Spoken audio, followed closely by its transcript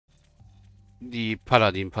die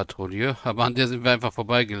Paladin-Patrouille, aber an der sind wir einfach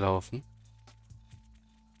vorbeigelaufen.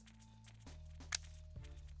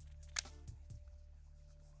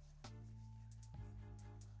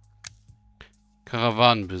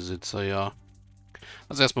 Karawanenbesitzer, ja.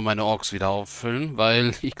 Also erstmal meine Orks wieder auffüllen,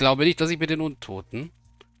 weil ich glaube nicht, dass ich mit den Untoten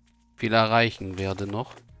viel erreichen werde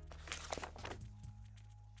noch.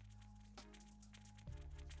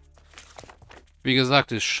 Wie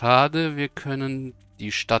gesagt, ist schade, wir können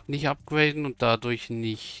die Stadt nicht upgraden und dadurch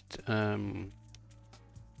nicht an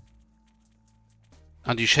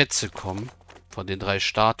die Schätze kommen von den 3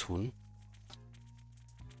 Statuen.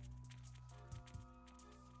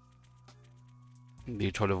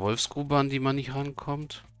 Die tolle Wolfsgrube, an die man nicht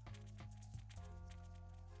rankommt.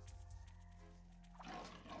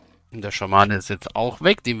 Und der Schamane ist jetzt auch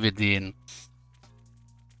weg, dem wir den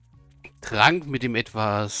Trank mit dem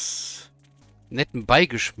etwas netten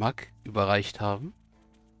Beigeschmack überreicht haben.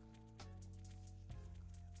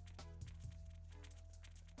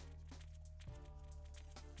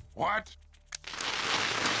 What?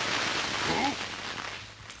 Who?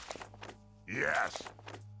 Yes.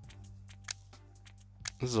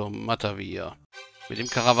 So, Matavia. Mit dem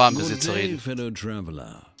Good Karawanenbesitzer day, reden. fellow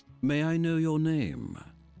traveler. May I know your name?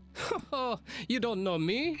 Oh, you don't know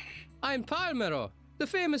me? I'm Palmero, the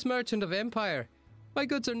famous merchant of Empire. My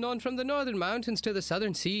goods are known from the northern mountains to the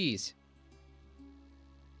southern seas.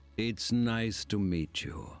 It's nice to meet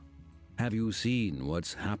you. Have you seen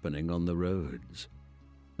what's happening on the roads?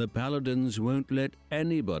 The paladins won't let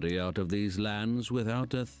anybody out of these lands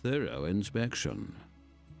without a thorough inspection.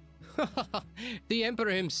 The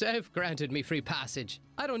Emperor himself granted me free passage.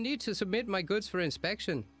 I don't need to submit my goods for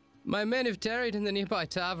inspection. My men have tarried in the nearby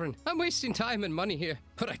tavern. I'm wasting time and money here,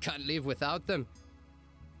 but I can't leave without them.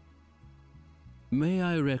 May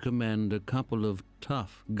I recommend a couple of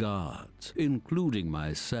tough guards, including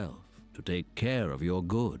myself, to take care of your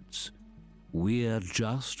goods? We're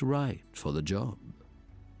just right for the job.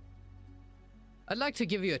 I'd like to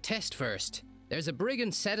give you a test first. There's a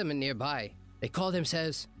brigand settlement nearby. They call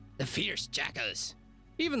themselves the Fierce Jackals.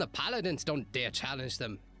 Even the paladins don't dare challenge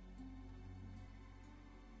them.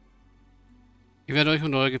 Ihr werdet euch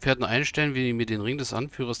und eure Gefährten einstellen, wie ihr mir den Ring des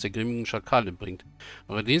Anführers der grimmigen Schakale bringt.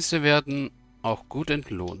 Eure Dienste werden auch gut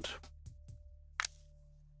entlohnt.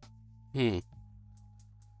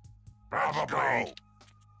 Probably.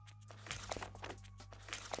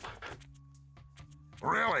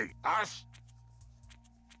 Really? Us?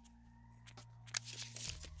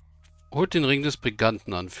 Holt den Ring des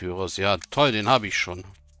Brigantenanführers. Ja, toll, den habe ich schon.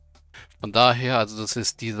 Von daher, also das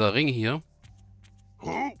ist dieser Ring hier.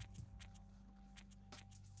 Who?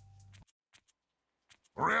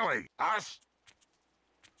 Really? Us?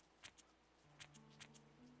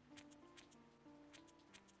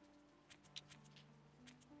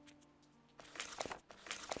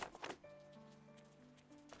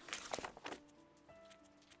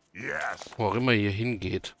 Yes. Wo auch immer ihr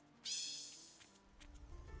hingeht.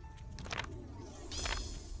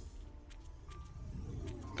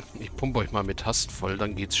 Ich pumpe euch mal mit Hast voll,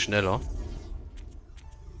 dann geht's schneller.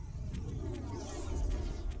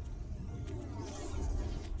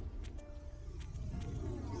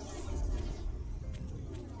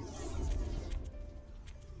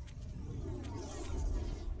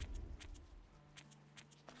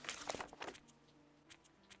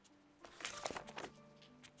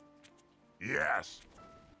 Yes.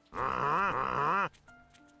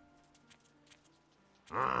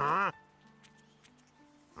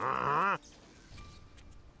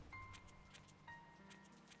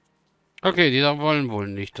 Okay, die da wollen wohl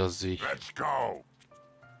nicht, dass ich Let's go.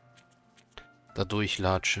 da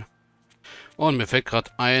durchlatsche. Und mir fällt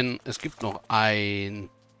gerade ein, es gibt noch ein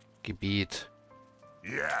Gebiet,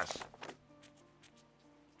 Yes.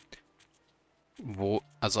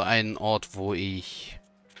 also einen Ort, wo ich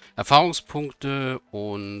Erfahrungspunkte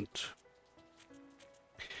und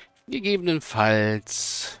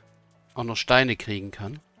gegebenenfalls auch noch Steine kriegen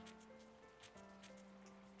kann.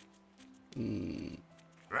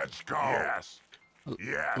 Let's go. Yes. Was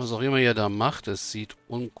Yes. auch immer ihr da macht, es sieht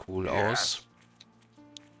uncool Yes. aus.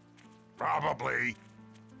 Probably.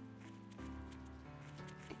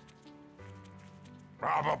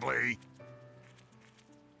 Probably.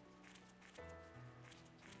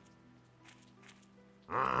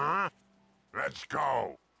 Let's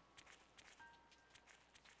go.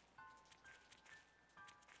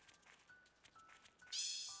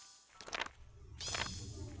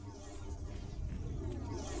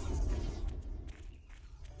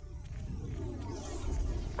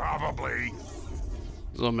 Probably.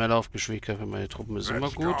 So, mehr Laufgeschwindigkeit für meine Truppen ist immer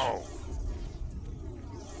Let's gut. go.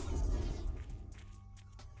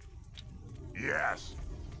 Yes.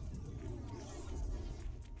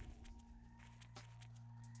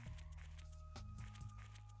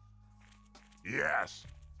 Yes.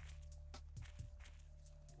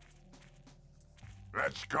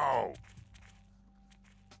 Let's go.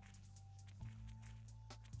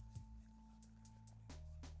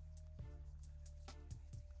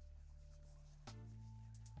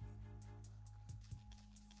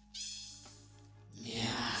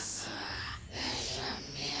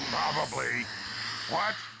 Probably.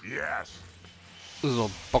 What? Yes. So,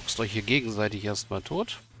 boxt euch hier gegenseitig erstmal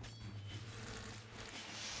tot.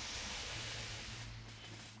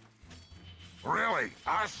 Really?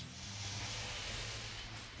 Us?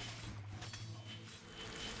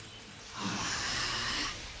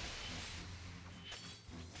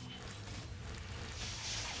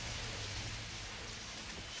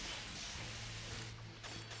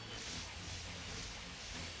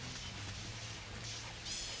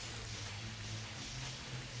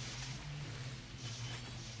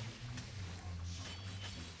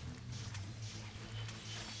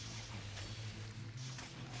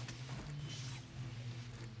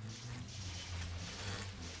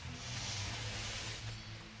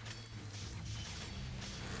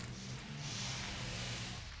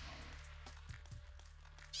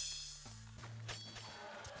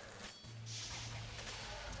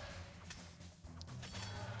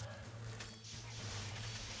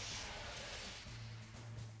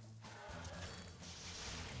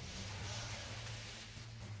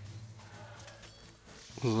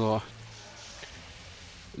 So.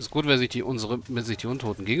 Ist gut, wenn sich die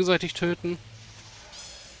Untoten gegenseitig töten.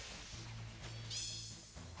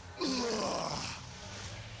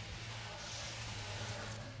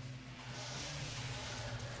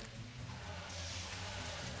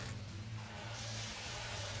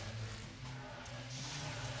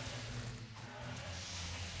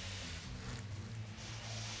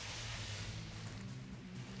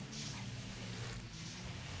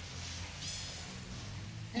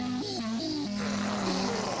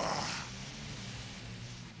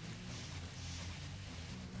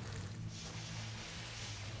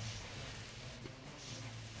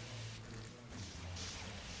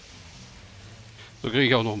 So kriege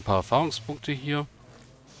ich auch noch ein paar Erfahrungspunkte hier.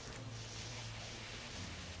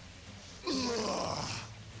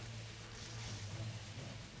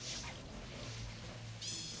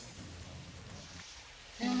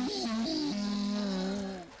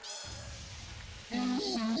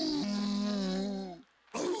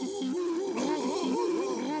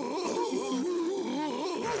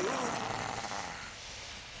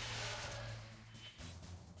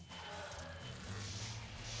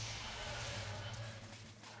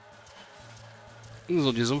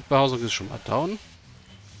 So, die Sumpfbehausung ist schon mal down.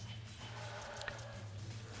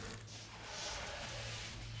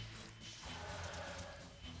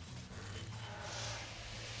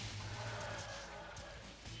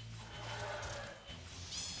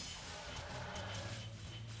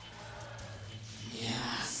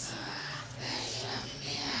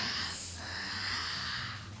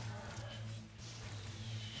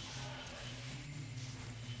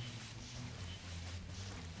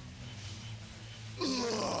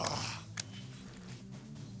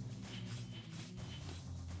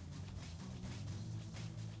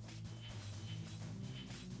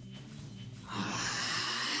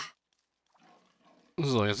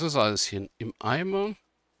 So, jetzt ist alles hier im Eimer.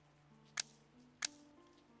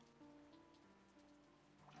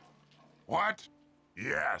 What?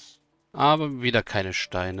 Yes. Aber wieder keine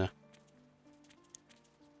Steine.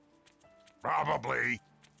 Probably.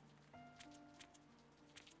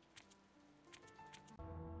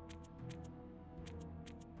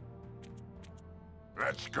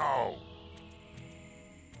 Let's go.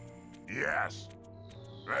 Yes.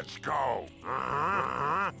 Let's go.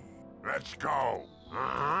 Let's go.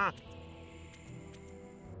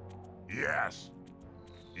 Yes.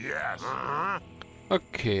 Yes.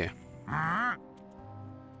 Okay.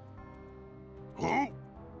 Who?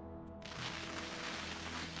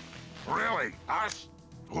 Really? Us?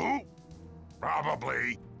 Who?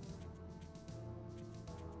 Probably.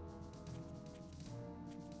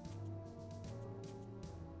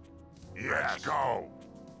 Yes. Let's go.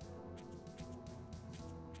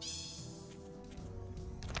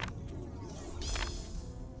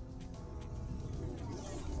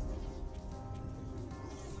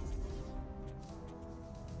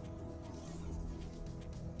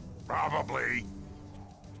 Probably.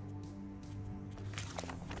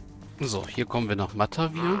 So, hier kommen wir nach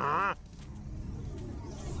Matavir.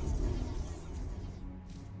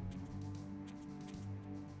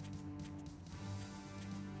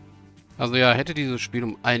 Also ja, hätte dieses Spiel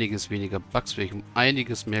um einiges weniger Bugs, wäre ich um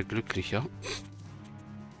einiges mehr glücklicher.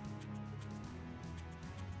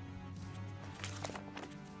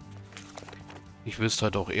 Ich wüsste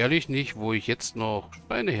halt auch ehrlich nicht, wo ich jetzt noch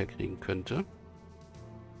Steine herkriegen könnte.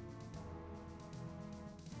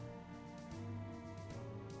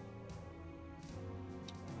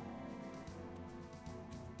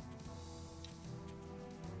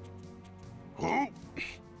 Who?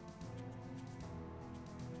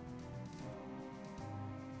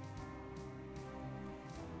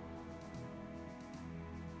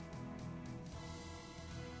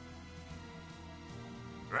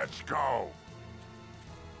 Let's go.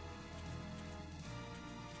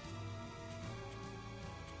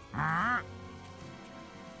 Huh?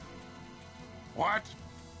 What?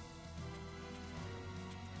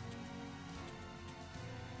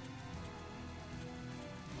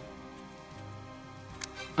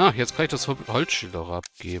 Ah, jetzt kann ich das Holzschild auch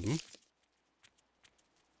abgeben.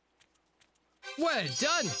 Well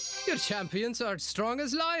done! Your champions are as strong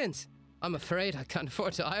as lions. I'm afraid I can't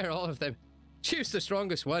afford to hire all of them. Choose the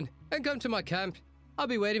strongest one and come to my camp. I'll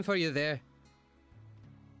be waiting for you there.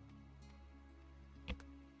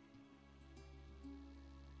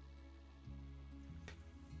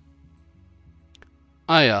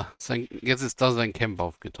 Ah ja, jetzt ist da sein Camp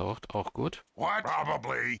aufgetaucht. Auch gut. What?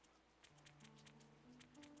 Probably.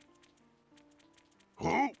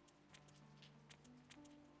 Who?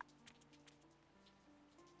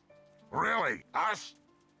 Really? Us?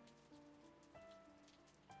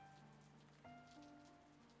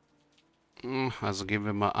 Also geben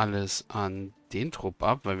wir mal alles an den Trupp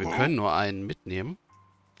ab, weil wir können nur einen mitnehmen.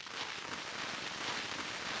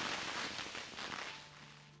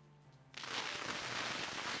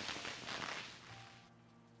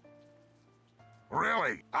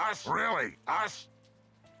 Really? Us? Really? Us?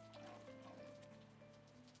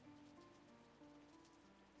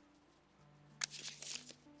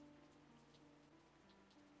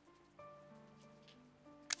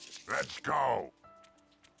 Let's go.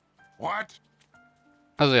 What?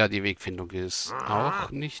 Also ja, die Wegfindung ist auch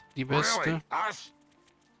nicht die beste. Really? Us?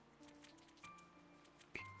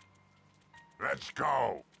 Let's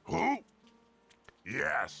go. Who?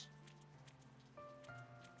 Yes.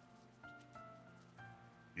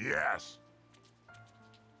 Yes.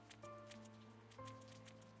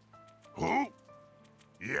 Who?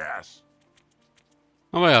 Yes.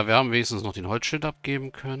 Aber ja, wir haben wenigstens noch den Holzschild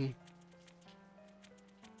abgeben können.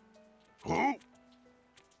 Who?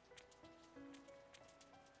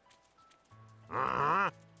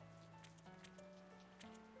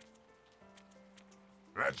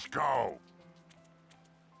 Let's go.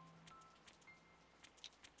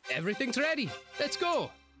 Everything's ready. Let's go.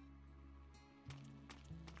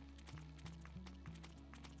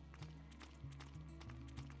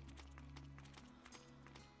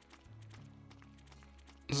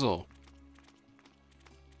 So.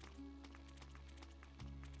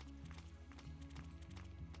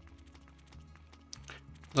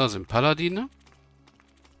 Da sind Paladine.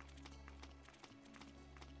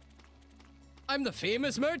 I'm the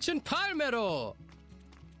famous merchant Palmero.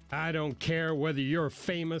 I don't care whether you're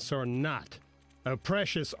famous or not. A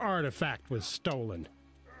precious artifact was stolen.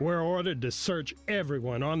 We're ordered to search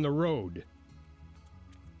everyone on the road.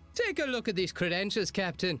 Take a look at these credentials,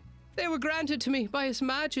 Captain. They were granted to me by His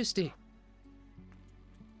Majesty.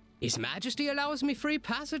 His Majesty allows me free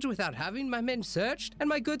passage without having my men searched and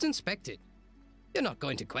my goods inspected. You're not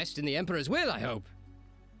going to question the Emperor's will, I hope.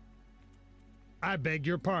 I beg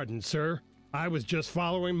your pardon, sir. I was just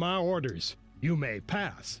following my orders. You may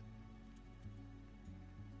pass.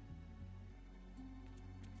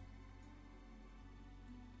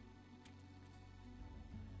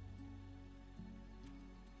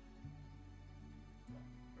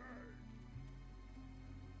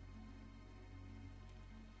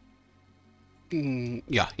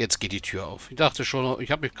 Ja, jetzt geht die Tür auf. Ich dachte schon,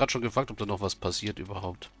 ich habe mich gerade schon gefragt, ob da noch was passiert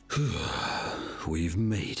überhaupt. We've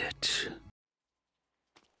made it.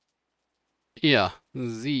 Ja,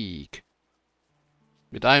 Sieg.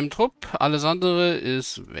 Mit einem Trupp, alles andere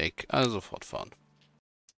ist weg. Also fortfahren.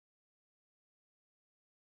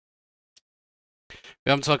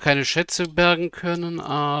 Wir haben zwar keine Schätze bergen können,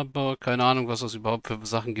 aber keine Ahnung, was das überhaupt für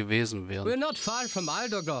Sachen gewesen wären. We're not far from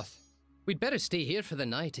Aldorgoth. We'd better stay here for the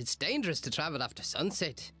night. It's dangerous to travel after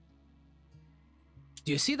sunset.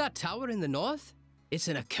 Do you see that tower in the north? It's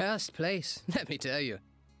an accursed place, let me tell you.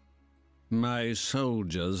 My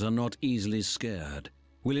soldiers are not easily scared.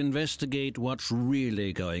 We'll investigate what's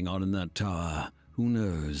really going on in that tower. Who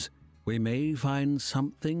knows? We may find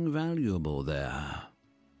something valuable there.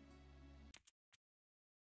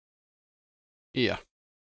 Ja.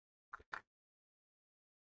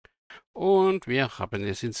 Und wir haben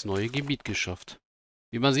es ins neue Gebiet geschafft.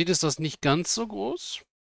 Wie man sieht, ist das nicht ganz so groß.